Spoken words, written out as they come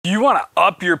You want to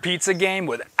up your pizza game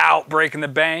without breaking the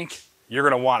bank? You're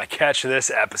going to want to catch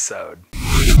this episode.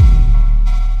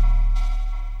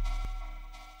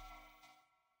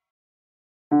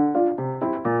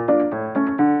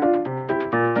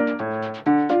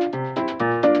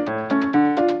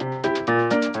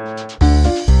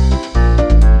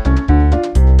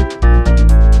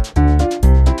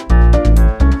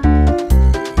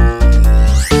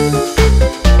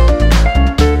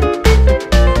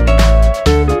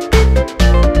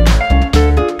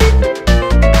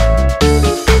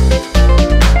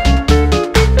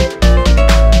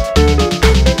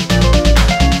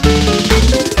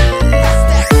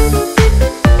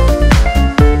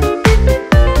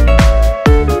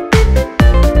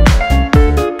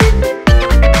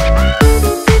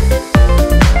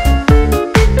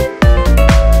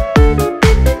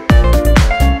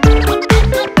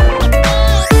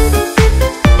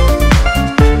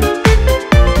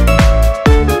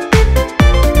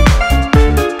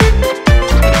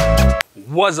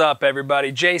 What's up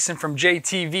everybody, Jason from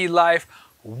JTV Life.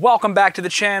 Welcome back to the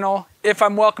channel. If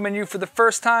I'm welcoming you for the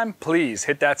first time, please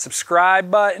hit that subscribe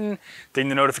button, ding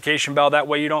the notification bell, that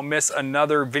way you don't miss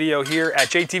another video here at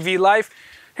JTV Life.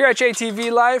 Here at JTV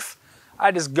Life,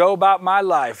 I just go about my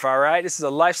life, all right? This is a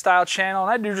lifestyle channel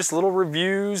and I do just little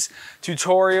reviews,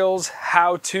 tutorials,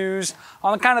 how-tos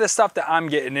on kind of the stuff that I'm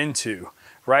getting into.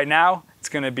 Right now, it's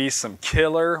gonna be some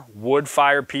killer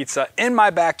wood-fired pizza in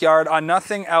my backyard on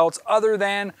nothing else other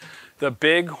than the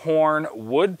Big Horn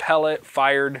wood pellet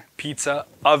fired pizza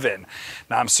oven.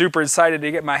 Now I'm super excited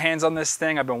to get my hands on this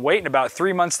thing. I've been waiting about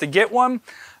 3 months to get one.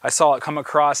 I saw it come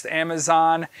across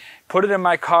Amazon, put it in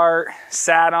my cart,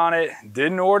 sat on it,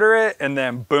 didn't order it, and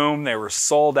then boom, they were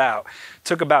sold out.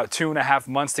 Took about 2.5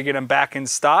 months to get them back in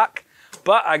stock,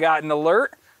 but I got an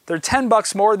alert. They're 10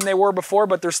 bucks more than they were before,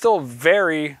 but they're still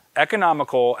very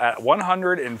economical at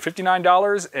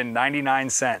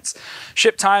 $159.99.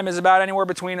 Ship time is about anywhere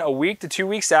between a week to 2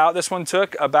 weeks out. This one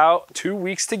took about 2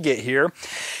 weeks to get here.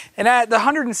 And at the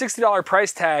 $160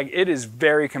 price tag, it is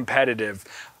very competitive.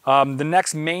 The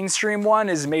next mainstream one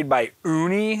is made by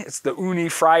Ooni. It's the Ooni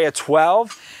Frya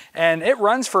 12. And it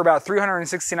runs for about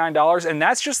 $369, and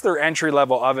that's just their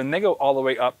entry-level oven. They go all the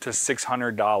way up to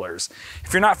 $600.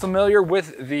 If you're not familiar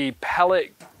with the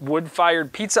pellet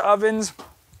wood-fired pizza ovens,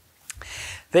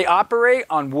 they operate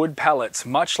on wood pellets,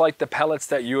 much like the pellets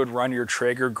that you would run your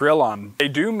Traeger grill on. They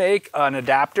do make an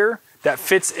adapter that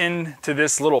fits into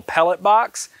this little pellet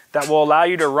box that will allow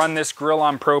you to run this grill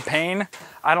on propane.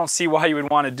 I don't see why you would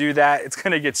want to do that. It's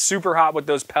gonna get super hot with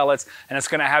those pellets and it's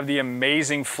gonna have the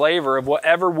amazing flavor of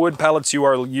whatever wood pellets you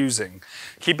are using.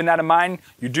 Keeping that in mind,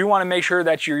 you do wanna make sure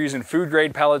that you're using food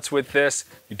grade pellets with this.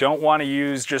 You don't wanna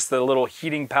use just the little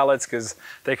heating pellets because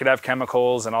they could have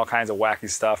chemicals and all kinds of wacky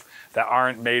stuff that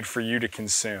aren't made for you to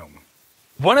consume.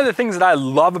 One of the things that I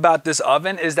love about this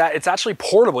oven is that it's actually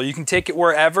portable. You can take it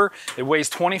wherever. It weighs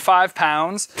 25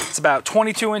 pounds. It's about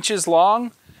 22 inches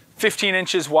long, 15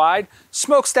 inches wide.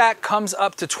 Smokestack comes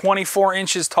up to 24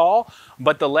 inches tall,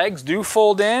 but the legs do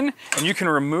fold in and you can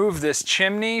remove this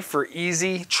chimney for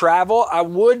easy travel. I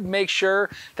would make sure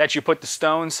that you put the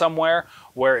stone somewhere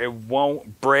where it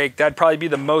won't break. That'd probably be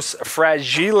the most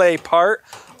fragile part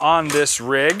on this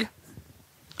rig.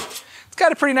 It's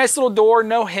got a pretty nice little door,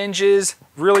 no hinges,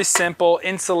 really simple,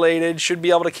 insulated, should be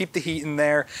able to keep the heat in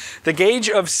there. The gauge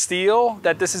of steel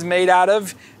that this is made out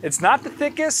of, it's not the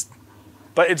thickest,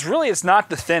 but it's not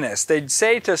the thinnest. They'd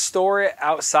say to store it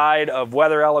outside of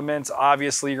weather elements.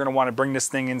 Obviously, you're gonna wanna bring this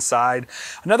thing inside.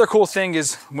 Another cool thing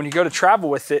is when you go to travel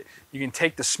with it, you can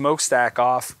take the smokestack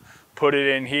off, put it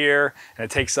in here, and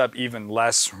it takes up even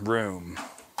less room.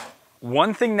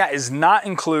 One thing that is not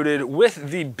included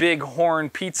with the Big Horn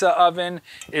pizza oven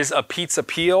is a pizza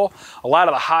peel. A lot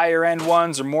of the higher end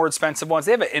ones or more expensive ones,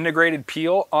 they have an integrated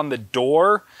peel on the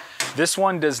door. This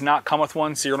one does not come with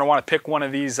one, so you're gonna wanna pick one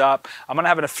of these up. I'm gonna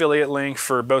have an affiliate link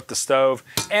for both the stove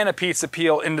and a pizza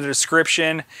peel in the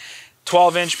description.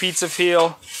 12-inch pizza peel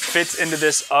fits into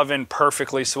this oven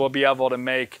perfectly, so we'll be able to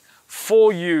make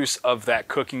full use of that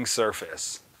cooking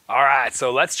surface. All right,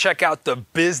 so let's check out the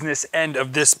business end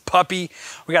of this puppy.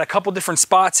 We got a couple different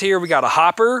spots here. We got a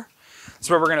hopper. That's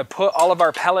where we're gonna put all of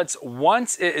our pellets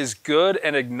once it is good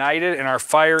and ignited and our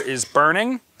fire is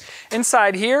burning.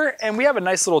 Inside here, and we have a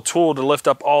nice little tool to lift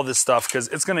up all this stuff because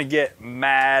it's gonna get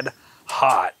mad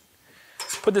hot.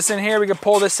 Put this in here, we can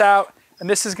pull this out, and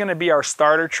this is gonna be our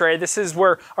starter tray. This is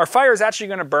where our fire is actually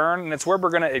gonna burn, and it's where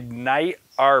we're gonna ignite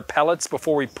our pellets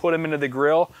before we put them into the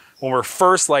grill when we're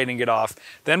first lighting it off.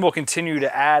 Then we'll continue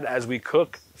to add as we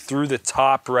cook through the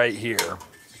top right here.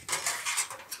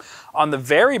 On the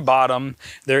very bottom,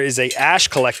 there is a ash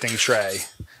collecting tray.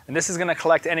 and this is gonna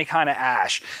collect any kind of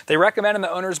ash. They recommend in the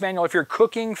owner's manual, if you're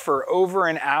cooking for over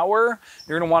an hour,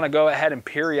 you're gonna wanna go ahead and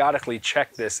periodically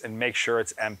check this and make sure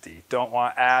it's empty. Don't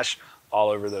want ash all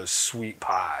over those sweet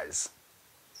pies.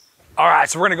 All right,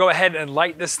 so we're gonna go ahead and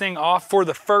light this thing off for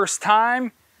the first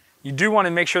time. You do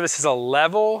wanna make sure this is a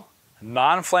level,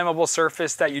 non-flammable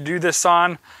surface that you do this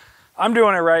on. I'm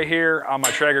doing it right here on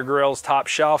my Traeger grill's top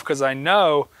shelf because I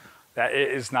know that it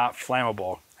is not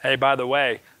flammable. Hey, by the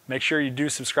way, make sure you do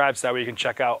subscribe so that way you can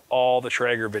check out all the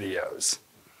Traeger videos.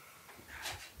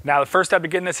 Now, the first step to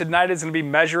getting this ignited is gonna be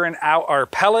measuring out our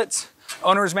pellets.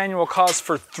 Owner's manual calls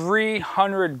for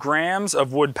 300 grams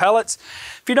of wood pellets.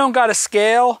 If you don't got a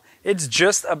scale, it's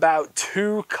just about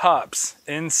 2 cups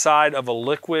inside of a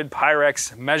liquid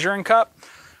Pyrex measuring cup.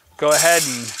 Go ahead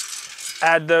and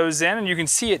add those in, and you can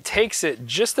see it takes it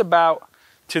just about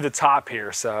to the top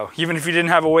here. So even if you didn't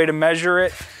have a way to measure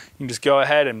it, you can just go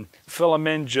ahead and fill them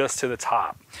in just to the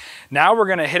top. Now we're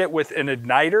gonna hit it with an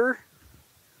igniter.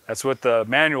 That's what the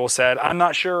manual said. I'm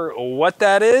not sure what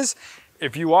that is.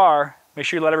 If you are, make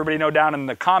sure you let everybody know down in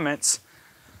the comments.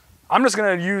 I'm just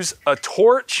gonna use a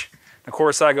torch. Of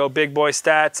course, I go big boy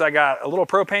stats. I got a little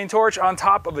propane torch on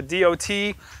top of a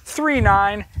DOT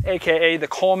 39, AKA the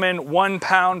Coleman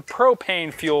 1-pound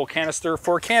propane fuel canister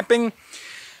for camping.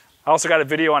 I also got a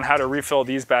video on how to refill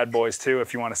these bad boys too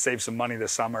if you want to save some money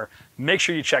this summer. Make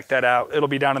sure you check that out. It'll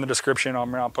be down in the description.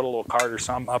 I'll put a little card or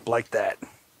something up like that.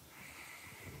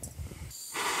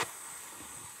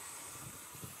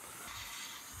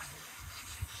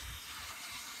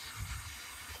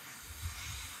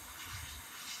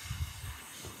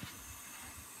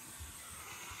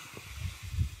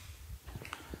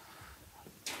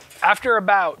 After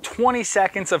about 20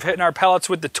 seconds of hitting our pellets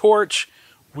with the torch,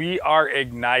 we are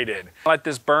ignited. Let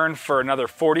this burn for another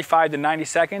 45 to 90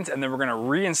 seconds, and then we're gonna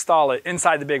reinstall it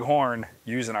inside the big horn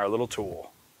using our little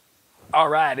tool. All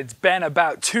right, it's been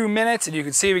about 2 minutes, and you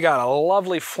can see we got a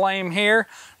lovely flame here.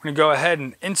 We're gonna go ahead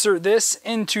and insert this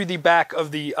into the back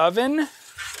of the oven.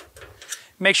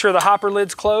 Make sure the hopper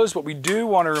lid's closed, but we do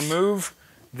wanna remove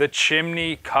the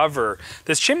chimney cover.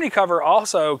 This chimney cover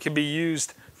also can be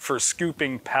used for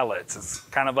scooping pellets. It's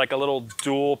kind of like a little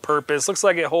dual purpose. Looks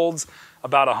like it holds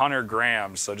about 100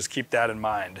 grams, so just keep that in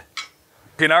mind. You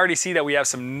can already see that we have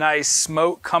some nice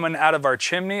smoke coming out of our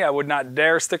chimney. I would not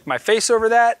dare stick my face over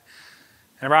that.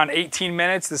 In around 18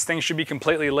 minutes, this thing should be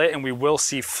completely lit and we will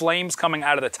see flames coming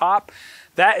out of the top.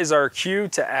 That is our cue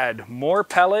to add more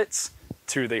pellets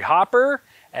to the hopper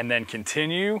and then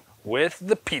continue with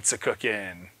the pizza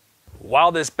cooking.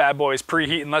 While this bad boy is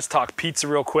preheating, let's talk pizza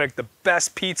real quick. The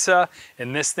best pizza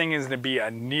in this thing is gonna be a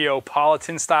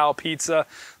Neapolitan style pizza.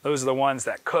 Those are the ones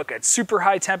that cook at super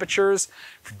high temperatures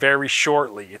very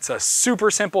shortly. It's a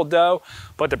super simple dough,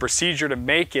 but the procedure to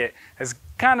make it is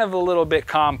kind of a little bit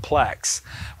complex.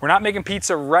 We're not making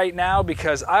pizza right now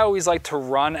because I always like to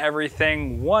run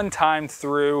everything one time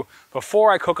through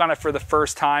before I cook on it for the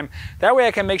first time. That way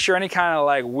I can make sure any kind of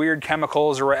like weird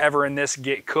chemicals or whatever in this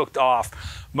get cooked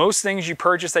off. Most things you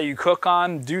purchase that you cook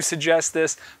on do suggest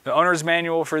this. The owner's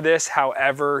manual for this,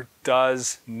 however,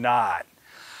 does not.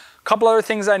 A couple other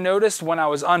things I noticed when I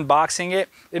was unboxing it,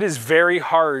 it is very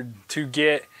hard to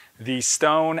get the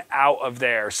stone out of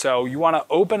there. So you want to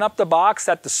open up the box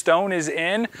that the stone is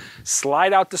in,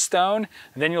 slide out the stone,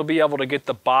 and then you'll be able to get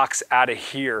the box out of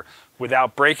here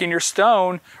without breaking your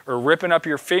stone or ripping up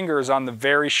your fingers on the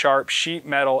very sharp sheet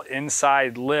metal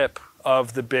inside lip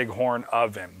of the Bighorn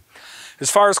oven.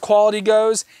 As far as quality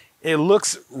goes, it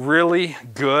looks really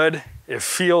good. It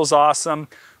feels awesome.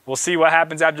 We'll see what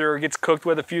happens after it gets cooked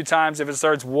with a few times, if it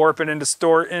starts warping and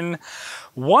distorting.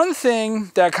 One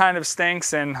thing that kind of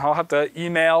stinks, and I'll have to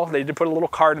email, they did put a little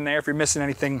card in there if you're missing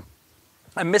anything.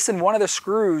 I'm missing one of the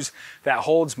screws that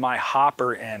holds my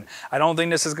hopper in. I don't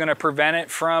think this is gonna prevent it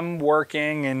from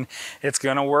working, and it's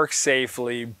gonna work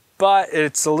safely, but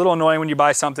it's a little annoying when you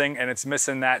buy something and it's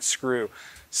missing that screw.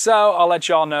 So I'll let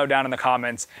y'all know down in the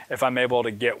comments if I'm able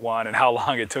to get one and how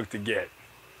long it took to get.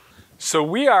 So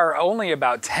we are only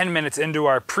about 10 minutes into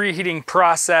our preheating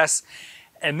process,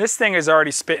 and this thing is already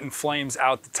spitting flames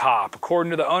out the top. According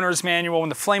to the owner's manual, when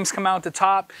the flames come out the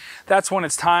top, that's when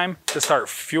it's time to start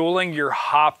fueling your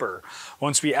hopper.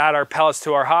 Once we add our pellets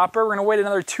to our hopper, we're gonna wait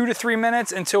another 2 to 3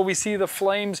 minutes until we see the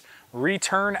flames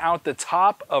return out the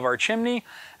top of our chimney,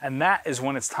 and that is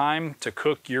when it's time to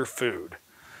cook your food.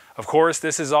 Of course,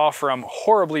 this is all from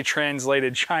horribly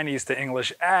translated Chinese to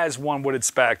English, as one would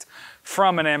expect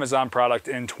from an Amazon product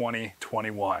in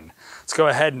 2021. Let's go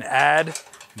ahead and add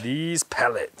these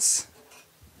pellets.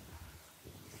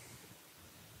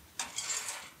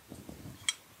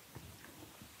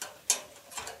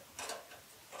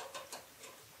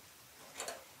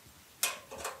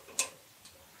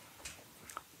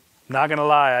 Not gonna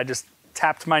lie, I just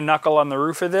tapped my knuckle on the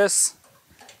roof of this.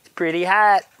 It's pretty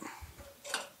hot.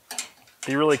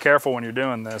 Be really careful when you're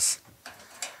doing this,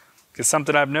 because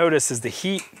something I've noticed is the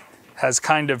heat has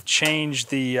kind of changed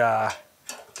the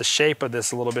shape of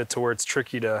this a little bit to where it's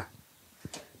tricky to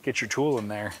get your tool in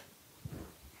there.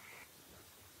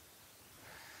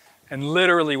 And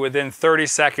literally within 30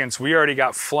 seconds, we already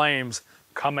got flames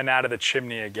coming out of the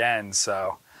chimney again.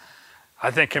 So I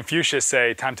think Confucius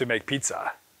say, time to make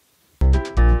pizza.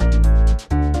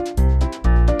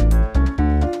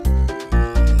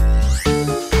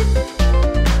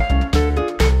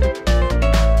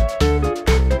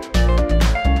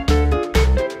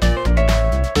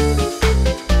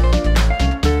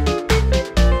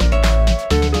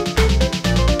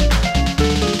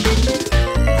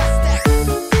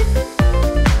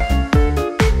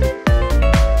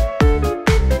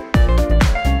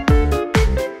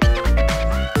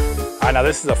 Now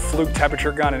this is a fluke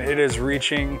temperature gun and it is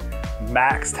reaching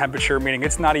max temperature, meaning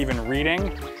it's not even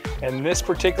reading. And this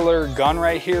particular gun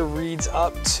right here reads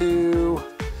up to,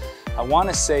 I want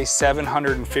to say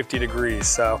 750 degrees.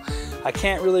 So I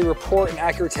can't really report an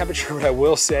accurate temperature, but I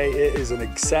will say it is in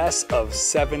excess of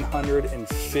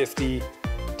 750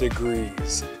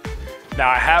 degrees. Now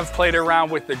I have played around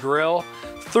with the grill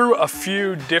through a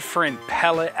few different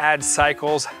pellet ad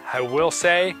cycles. I will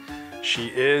say, she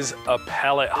is a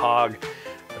pellet hog.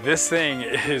 This thing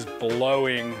is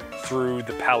blowing through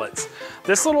the pellets.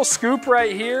 This little scoop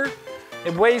right here,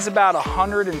 it weighs about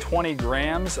 120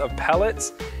 grams of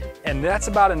pellets, and that's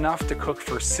about enough to cook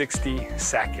for 60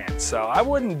 seconds. So I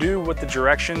wouldn't do what the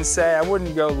directions say. I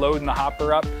wouldn't go loading the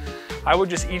hopper up. I would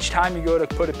just, each time you go to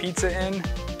put a pizza in,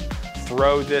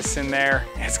 throw this in there.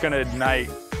 It's gonna ignite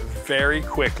very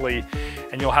quickly,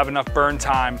 and you'll have enough burn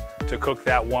time to cook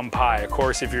that one pie. Of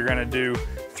course, if you're gonna do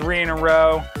 3 in a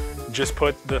row, just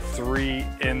put the 3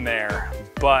 in there.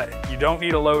 But you don't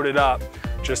need to load it up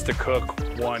just to cook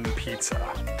one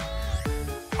pizza.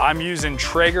 I'm using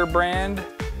Traeger brand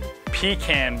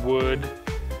pecan wood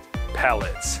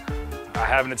pellets. I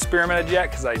haven't experimented yet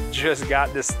because I just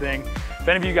got this thing. If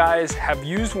any of you guys have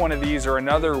used one of these or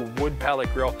another wood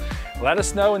pellet grill, let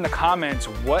us know in the comments,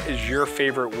 what is your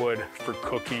favorite wood for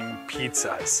cooking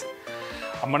pizzas?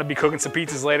 I'm gonna be cooking some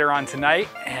pizzas later on tonight,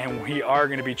 and we are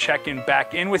gonna be checking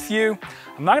back in with you.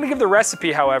 I'm not gonna give the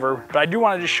recipe, however, but I do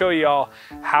wanna just show y'all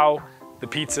how the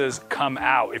pizzas come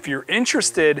out. If you're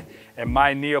interested in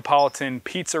my Neapolitan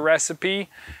pizza recipe,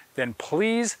 then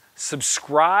please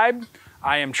subscribe.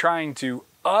 I am trying to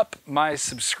up my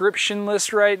subscription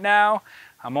list right now.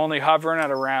 I'm only hovering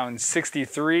at around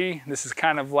 63. This is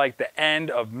kind of like the end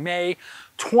of May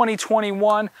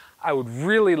 2021. I would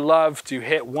really love to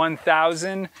hit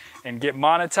 1,000 and get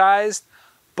monetized,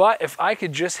 but if I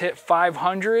could just hit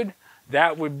 500,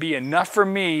 that would be enough for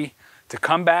me to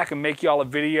come back and make y'all a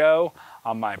video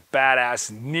on my badass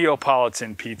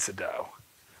Neapolitan pizza dough.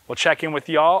 We'll check in with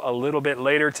y'all a little bit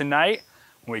later tonight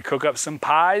when we cook up some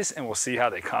pies, and we'll see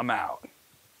how they come out.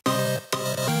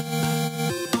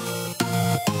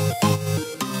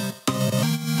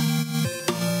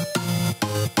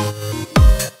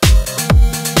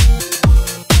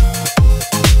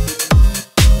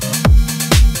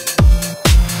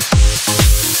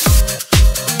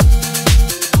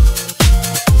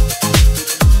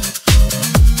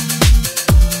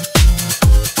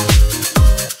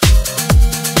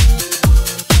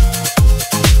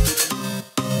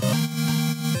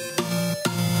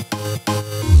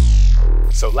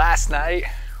 So last night,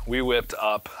 we whipped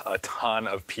up a ton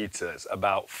of pizzas,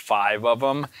 about 5 of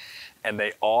them, and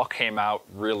they all came out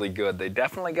really good. They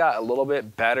definitely got a little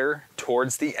bit better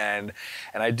towards the end,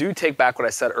 and I do take back what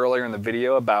I said earlier in the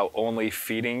video about only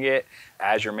feeding it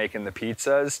as you're making the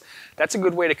pizzas. That's a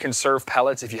good way to conserve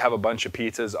pellets if you have a bunch of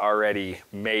pizzas already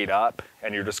made up,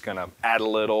 and you're just gonna add a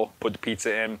little, put the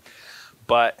pizza in.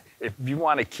 But if you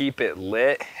want to keep it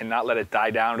lit and not let it die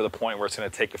down to the point where it's going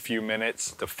to take a few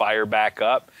minutes to fire back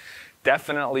up,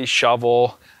 definitely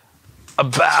shovel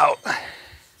about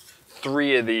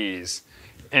 3 of these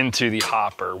into the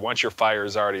hopper once your fire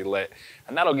is already lit.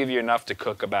 And that'll give you enough to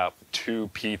cook about 2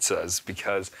 pizzas,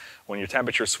 because when your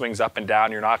temperature swings up and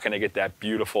down, you're not going to get that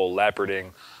beautiful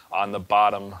leoparding on the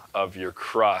bottom of your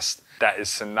crust that is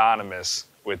synonymous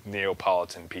with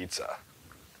Neapolitan pizza.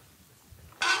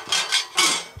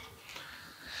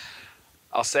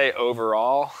 I'll say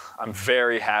overall, I'm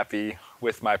very happy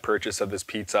with my purchase of this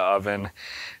pizza oven,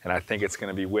 and I think it's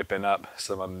gonna be whipping up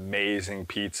some amazing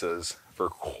pizzas for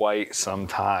quite some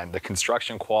time. The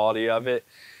construction quality of it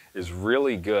is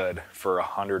really good for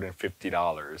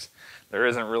 $150. There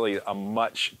isn't really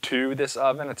much to this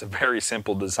oven. It's a very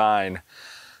simple design,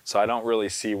 So I don't really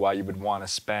see why you would want to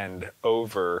spend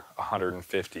over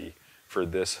 $150 for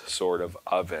this sort of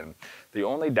oven. The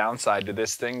only downside to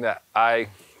this thing that I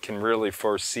can really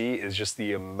foresee is just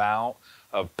the amount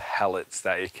of pellets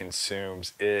that it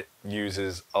consumes. It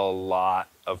uses a lot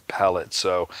of pellets.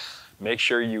 So make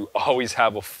sure you always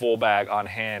have a full bag on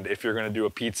hand if you're gonna do a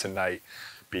pizza night,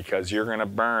 because you're gonna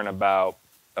burn about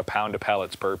a pound of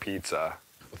pellets per pizza.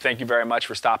 Well, thank you very much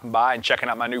for stopping by and checking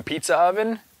out my new pizza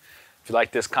oven. If you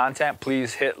like this content,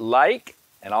 please hit like,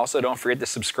 and also don't forget to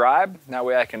subscribe. That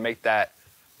way I can make that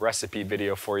recipe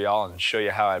video for y'all and show you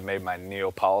how I made my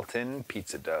Neapolitan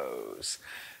pizza doughs.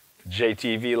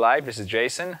 JTV Live, this is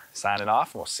Jason, signing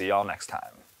off, and we'll see y'all next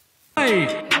time.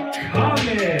 Like,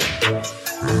 comment.